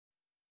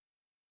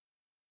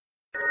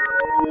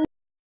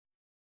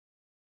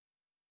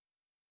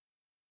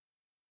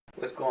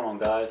What's going on,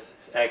 guys?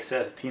 It's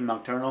Access Team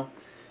Nocturnal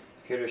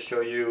here to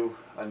show you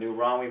a new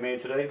ROM we made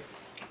today.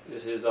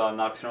 This is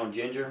Nocturnal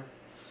Ginger.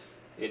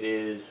 It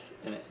is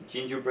a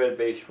gingerbread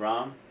based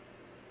ROM,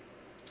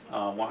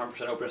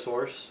 100% open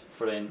source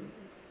for the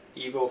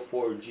EVO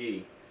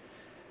 4G.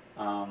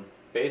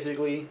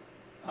 Basically,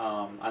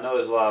 I know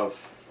there's a lot of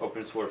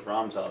open source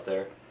ROMs out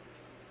there.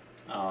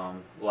 A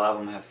lot of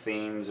them have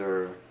themes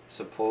or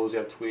suppose you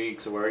have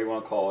tweaks or whatever you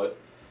want to call it.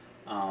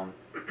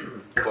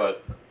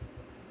 But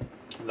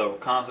the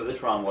concept of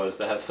this ROM was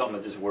to have something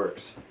that just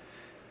works.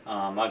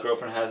 My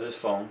girlfriend has this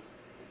phone,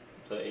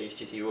 the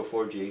HTC EVO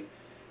 4G,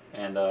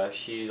 and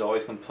she's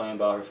always complaining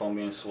about her phone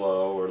being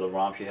slow, or the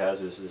ROM she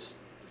has is just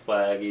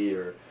laggy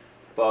or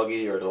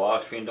buggy, or the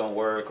lock screen don't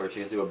work, or she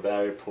has to do a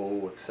battery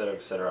pull, etc.,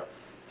 etc.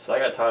 So I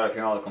got tired of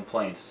hearing all the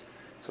complaints.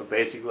 So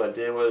basically what I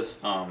did was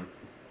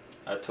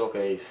I took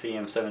a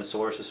CM7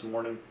 source this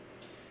morning,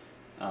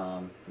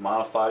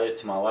 modified it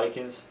to my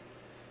likings,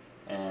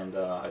 and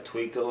I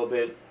tweaked it a little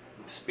bit,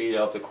 speeded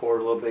up the cord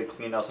a little bit,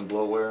 cleaned out some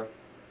bloatware,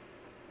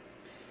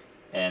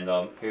 and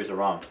here's the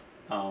ROM.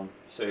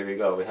 So here we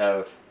go. We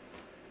have,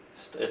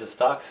 it's a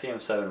stock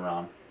CM7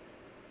 ROM,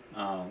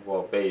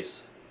 well,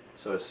 base,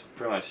 so it's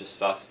pretty much just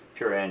stock,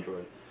 pure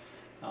Android.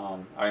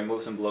 I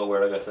removed some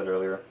bloatware, like I said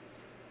earlier.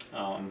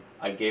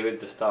 I gave it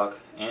the stock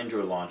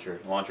Android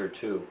launcher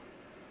 2.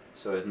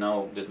 So there's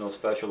no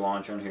special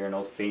launcher in here,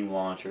 no theme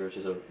launcher. It's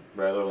just a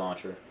regular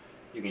launcher.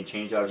 You can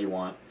change out if you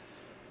want.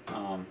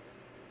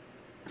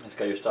 It's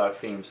got your stock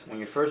themes. When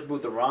you first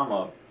boot the ROM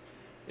up,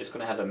 it's going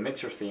to have the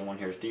mixer theme on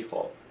here as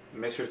default. The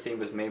mixer theme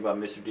is made by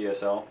Mr.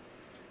 DSL,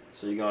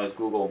 so you can always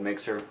Google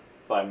mixer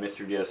by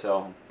Mr.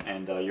 DSL,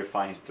 and you'll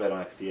find his thread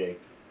on XDA.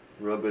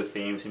 Real good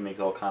themes. He makes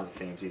all kinds of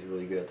themes. He's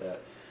really good at that.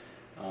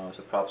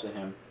 So props to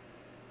him.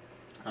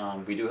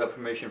 We do have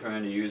permission from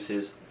him to use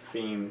his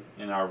theme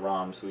in our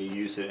ROM, so we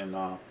use it in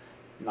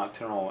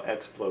Nocturnal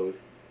Explode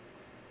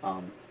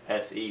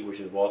SE, which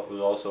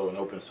was also an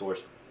open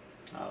source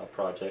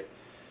project.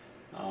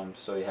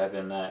 So we have it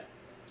in that.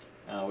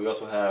 We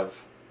also have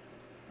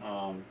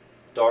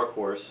Dark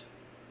Horse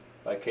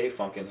by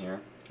K-Funk in here,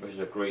 which is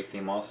a great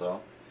theme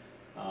also.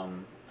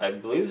 I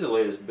believe it's the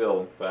latest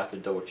build, but I have to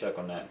double check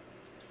on that.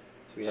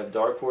 So we have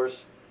Dark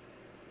Horse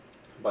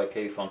by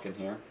K-Funk in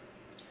here.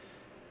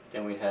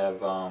 Then we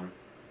have an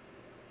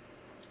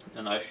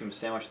ice cream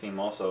sandwich theme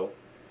also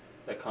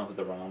that comes with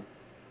the ROM.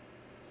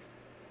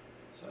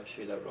 So I'll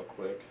show you that real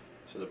quick.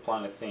 So they're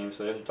applying the theme.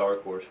 So there's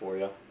Dark Horse for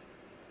you.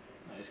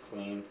 Nice,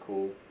 clean,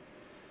 cool.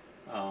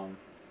 Let me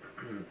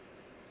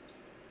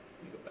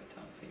go back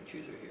down to theme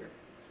chooser here.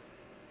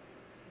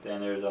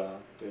 Then there's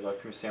ice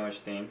cream sandwich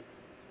theme,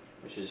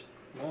 which is,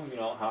 well, you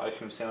know how ice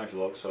cream sandwich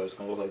looks, so it's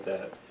gonna look like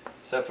that.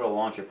 Except for the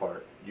launcher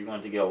part, you're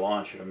going to get a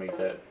launcher to make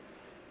that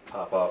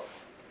pop up.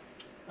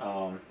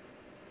 And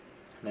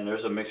then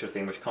there's a mixer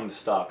theme which comes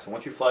stock. So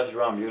once you flash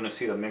your ROM, you're gonna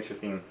see the mixer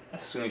theme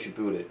as soon as you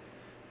boot it.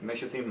 The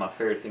mixer theme is my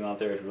favorite theme out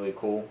there. It's really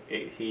cool.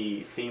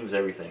 He themes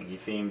everything. He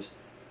themes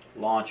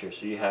launcher.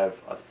 So you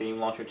have a theme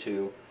launcher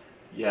 2.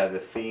 You have the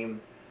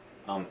theme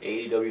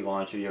ADW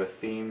launcher. You have a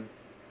theme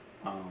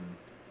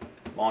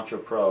launcher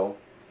Pro.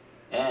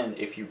 And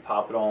if you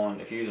pop it on,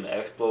 if you're using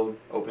Explode,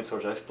 open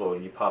source Explode,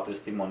 and you pop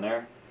this theme on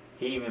there,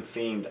 he even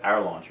themed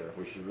our launcher,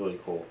 which is really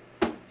cool.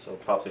 So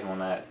props to him on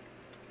that.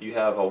 You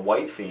have a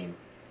white theme.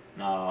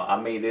 I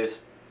made this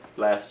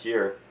last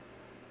year,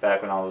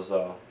 back when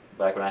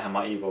I had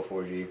my EVO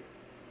 4G,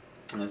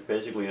 and it's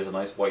basically a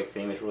nice white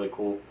theme. It's really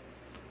cool.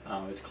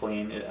 It's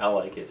clean. I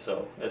like it.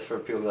 So that's for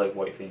people who like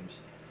white themes.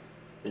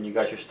 Then you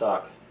got your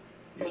stock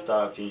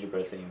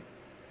gingerbread theme.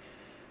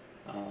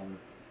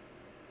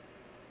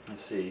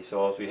 Let's see. So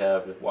also we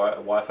have the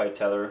Wi-Fi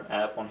tether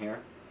app on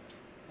here,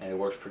 and it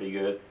works pretty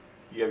good.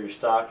 You have your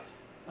stock,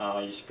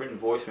 your Sprint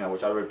voicemail,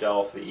 which I ripped out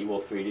off the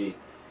EVO 3D.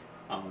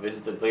 This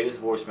is the latest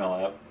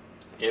voicemail app.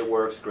 It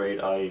works great.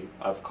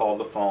 I've called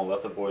the phone,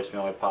 left a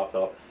voicemail, it popped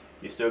up.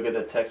 You still get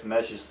the text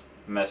message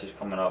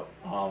coming up,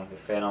 the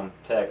phantom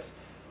text.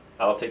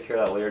 I'll take care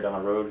of that later down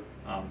the road.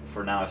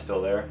 For now, it's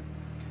still there.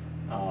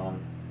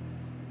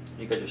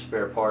 You got your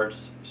spare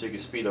parts, so you can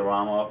speed the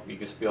ROM up. You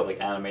can speed up like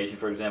animation,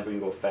 for example. You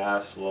can go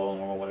fast, slow,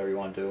 normal, whatever you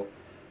want to do.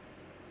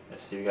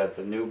 Let's see. We got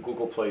the new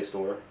Google Play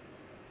Store.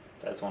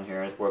 That's on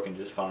here. It's working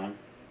just fine.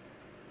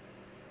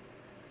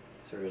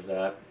 So there's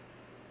that.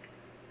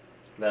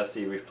 That's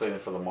the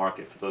replacement for the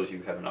market for those of you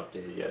who haven't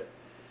updated yet.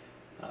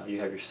 You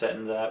have your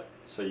settings app,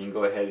 so you can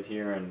go ahead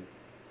here and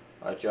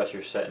adjust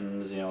your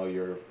settings, you know,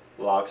 your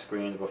lock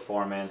screen, the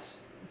performance,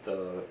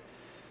 the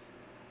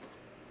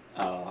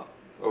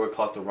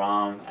overclock the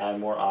ROM, add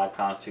more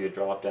icons to your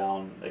drop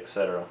down,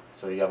 etc.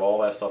 So you have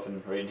all that stuff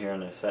right in here in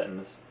the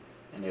settings,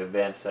 in the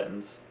advanced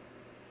settings.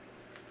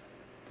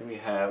 Then we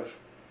have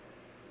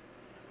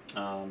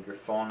your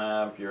phone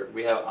app.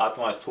 We have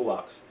optimized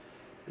toolbox.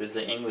 This is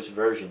the English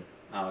version.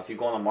 If you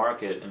go on the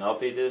market and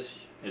update this,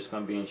 it's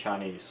going to be in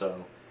Chinese.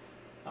 So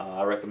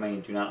I recommend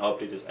you do not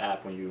update this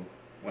app when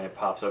it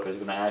pops up, because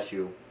it's going to ask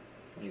you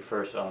when you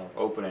first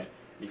open it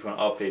if you want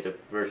to update to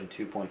version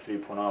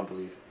 2.3.0, I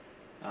believe.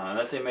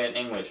 unless they made it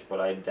in English, but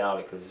I doubt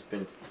it because it's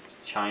been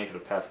Chinese for the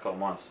past couple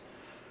months.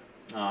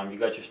 You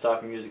got your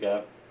stock music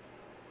app.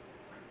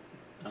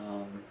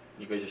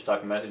 You got your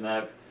stock messaging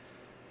app.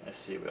 Let's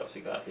see what else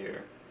you got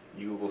here.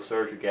 You Google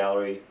search your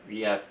gallery.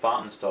 You have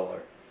font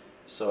installer.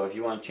 So if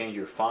you want to change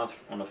your font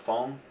on the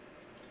phone,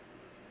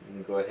 you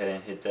can go ahead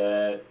and hit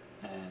that,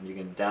 and you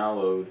can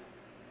download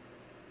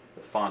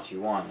the fonts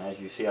you want. As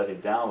you see, as you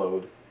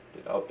download,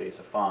 it updates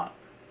the font.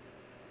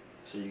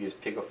 So you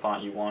just pick a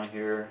font you want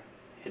here,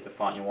 hit the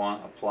font you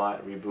want, apply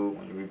it, reboot.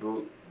 When you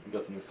reboot, you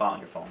get the new font on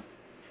your phone.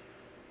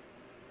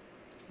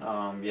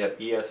 You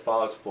have ES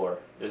File Explorer.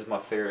 This is my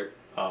favorite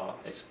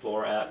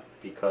Explorer app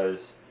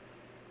because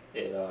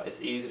it's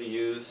easy to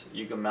use.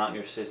 You can mount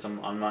your system,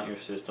 unmount your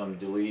system,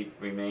 delete,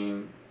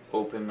 rename,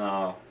 open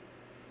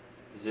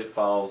zip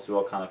files, do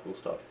all kind of cool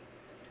stuff.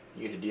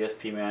 You get your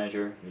DSP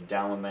manager, your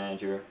download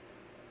manager,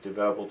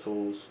 developer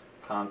tools,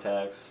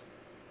 contacts,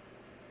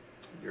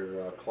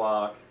 your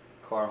clock,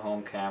 car,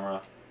 home,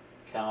 camera,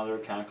 calendar,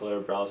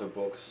 calculator, browser,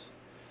 books,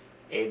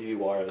 ADB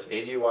wireless.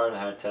 ADB wireless I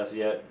haven't tested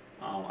yet.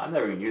 I've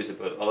never even used it,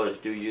 but others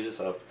do use it,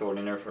 so I'll throw it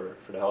in there for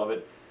the hell of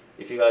it.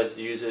 If you guys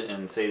use it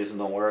and say this one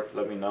don't work,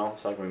 let me know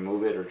so I can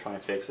remove it or try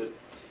and fix it.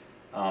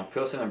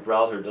 Pilsen and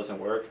browser doesn't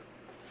work.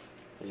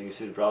 As you can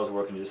see, the browser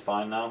working just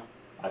fine now.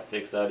 I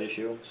fixed that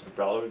issue, so the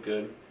browser is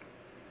good.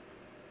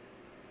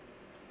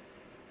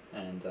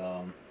 And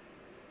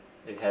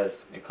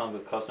it comes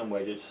with custom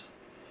widgets.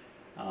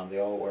 They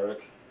all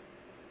work.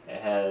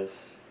 It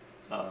has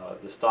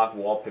the stock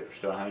wallpaper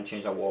still. I haven't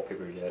changed out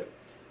wallpapers yet.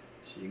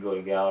 So you go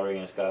to gallery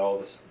and it's got all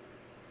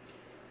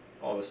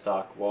the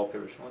stock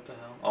wallpapers. What the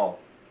hell? Oh,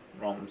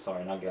 wrong. I'm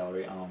sorry, not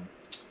gallery.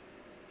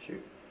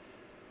 Shoot,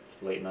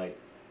 it's late night.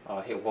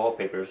 Hit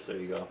wallpapers. There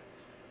you go.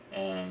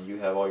 And you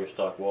have all your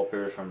stock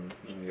wallpapers from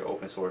your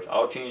open source.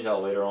 I'll change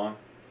out later on.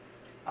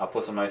 I'll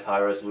put some nice high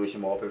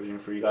resolution wallpapers in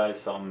for you guys.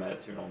 Something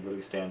that's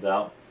really stands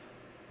out.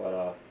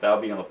 But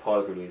that'll be on the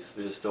public release.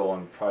 This is still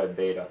on private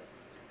beta,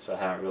 so I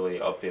haven't really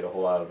updated a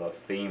whole lot of the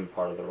theme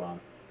part of the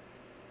ROM.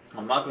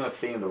 I'm not going to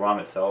theme the ROM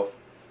itself.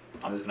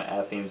 I'm just going to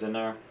add themes in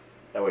there.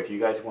 That way if you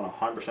guys want a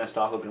 100%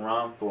 stock looking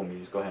ROM, boom, you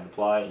just go ahead and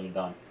apply it and you're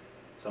done.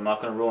 So I'm not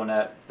going to ruin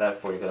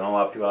that for you, because I know a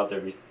lot of people out there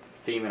be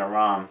theming a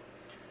ROM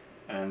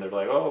and they're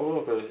like, oh,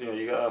 well, because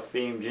you got a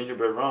themed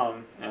gingerbread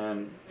ROM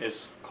and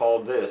it's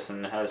called this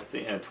and it has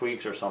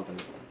tweaks or something.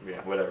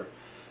 Yeah, whatever.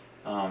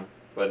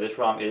 But this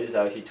ROM is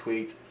actually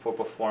tweaked for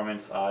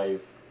performance.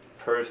 I've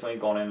personally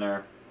gone in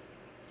there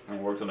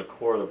and worked on the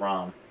core of the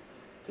ROM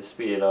to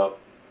speed it up.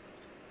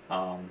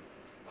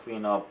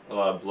 Clean up a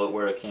lot of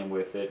bloatware that came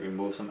with it,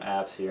 remove some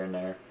apps here and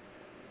there,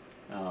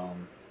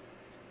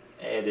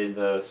 edit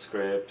the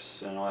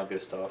scripts and all that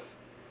good stuff.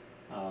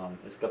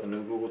 It's got the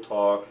new Google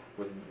Talk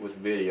with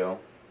video.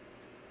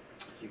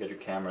 You got your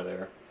camera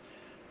there.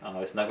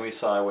 It's not going to be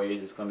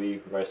sideways, it's going to be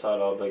right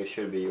side up like it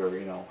should be, or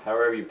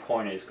however you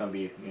point it, it's going to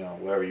be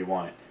wherever you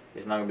want it.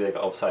 It's not going to be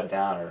like upside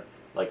down or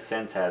like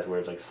Sense has where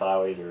it's like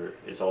sideways or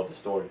it's all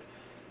distorted.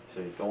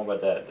 So don't worry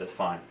about that, that's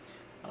fine.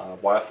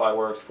 Wi-Fi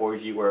works,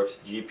 4G works,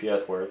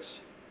 GPS works.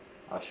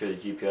 I'll show you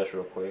the GPS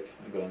real quick.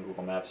 I'll go in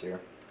Google Maps here.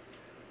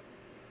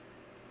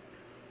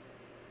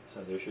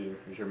 So there's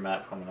your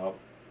map coming up.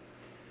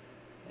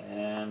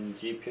 And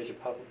GPS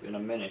should pop up in a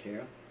minute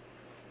here.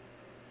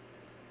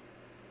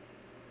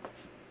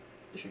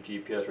 There's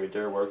your GPS right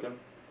there working.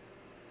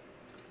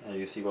 And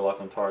you see we're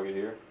locked on target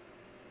here.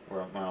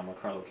 We're on my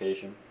current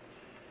location.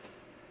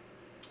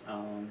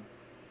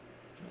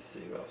 Let's see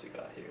what else you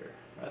got here.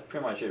 That's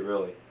pretty much it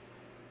really.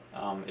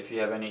 If you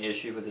have any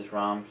issue with this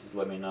ROM, just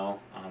let me know.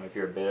 If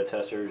you're a beta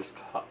tester, just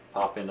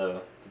pop into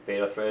the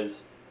beta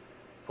threads,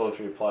 post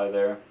a reply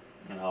there,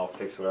 and I'll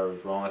fix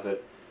whatever's wrong with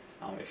it.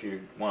 If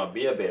you want to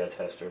be a beta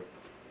tester,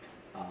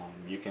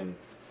 you can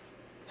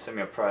send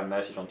me a private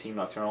message on Team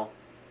Nocturnal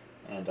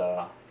and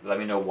let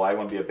me know why you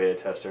want to be a beta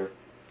tester,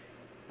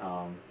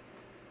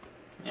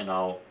 and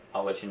I'll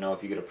let you know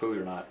if you get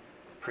approved or not.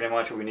 Pretty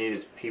much what we need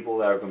is people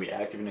that are going to be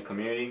active in the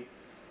community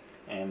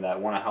and that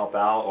want to help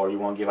out, or you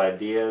want to give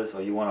ideas,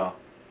 or you want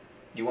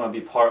to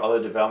be part of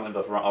the development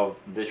of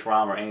this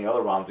ROM or any other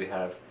ROMs we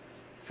have.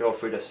 Feel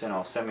free to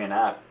send me an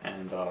app,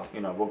 and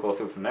we'll go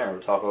through from there.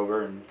 We'll talk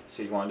over and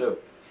see what you want to do.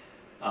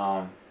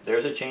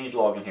 There's a change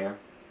log in here.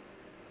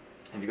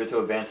 If you go to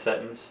advanced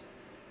settings,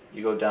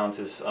 you go down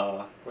to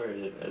where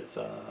is it? It's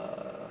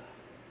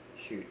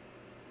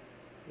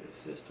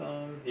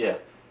system. Yeah,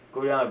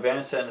 go down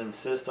advanced settings in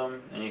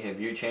system, and you can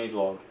view change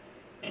log,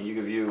 and you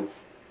can view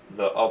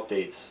the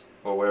updates,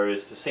 or where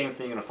it's the same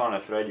thing you're gonna find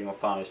in a thread. You're gonna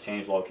find this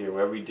change log here.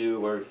 Wherever we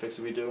do, wherever fixes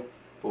we do,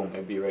 boom,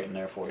 it'll be right in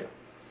there for you.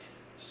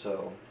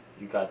 So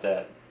you got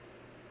that.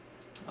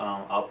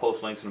 I'll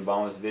post links in the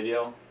bottom of this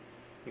video.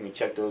 You can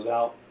check those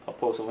out. I'll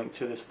post a link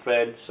to this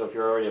thread, so if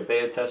you're already a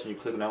beta tester, you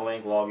click on that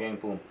link, log in,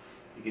 boom,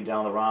 you can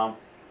download the ROM,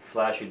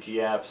 flash your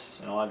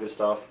G-apps and all that good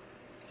stuff,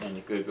 and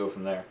you're good to go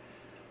from there.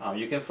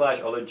 You can flash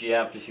other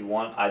G-apps if you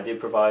want. I did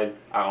provide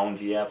our own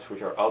G-apps,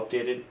 which are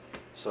updated,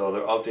 so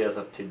they're updated as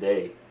of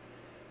today,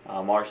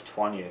 March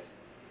 20th.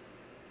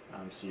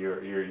 So you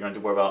don't have to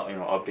worry about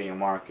updating your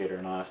market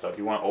or none of that stuff. If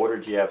you want older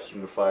GFs, you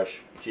can flash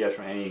GFs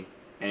from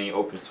any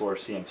open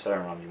source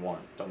CM7 ROM you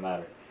want. Don't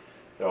matter.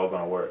 They're all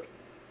gonna work.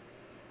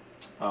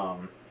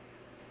 But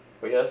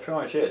yeah, that's pretty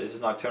much it. This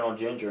is Nocturnal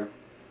Ginger.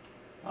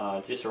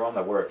 Just a ROM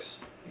that works.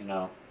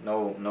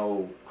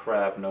 No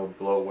crap, no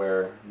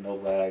bloatware, no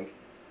lag,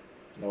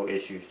 no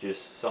issues.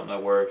 Just something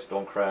that works.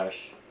 Don't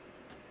crash.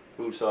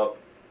 Boots up,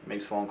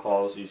 makes phone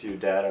calls, uses your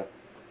data.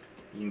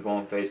 You can go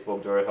on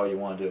Facebook, do whatever the hell you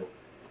want to do.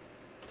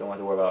 Don't have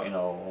to worry about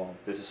oh,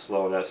 this is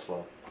slow, that's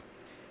slow.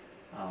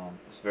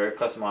 It's very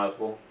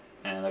customizable,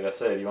 and like I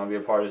said, if you want to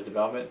be a part of this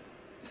development,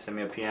 send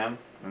me a PM,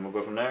 and we'll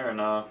go from there and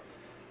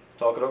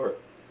talk it over.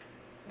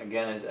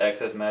 Again, it's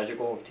Access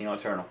Magical with Team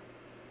Nocturnal.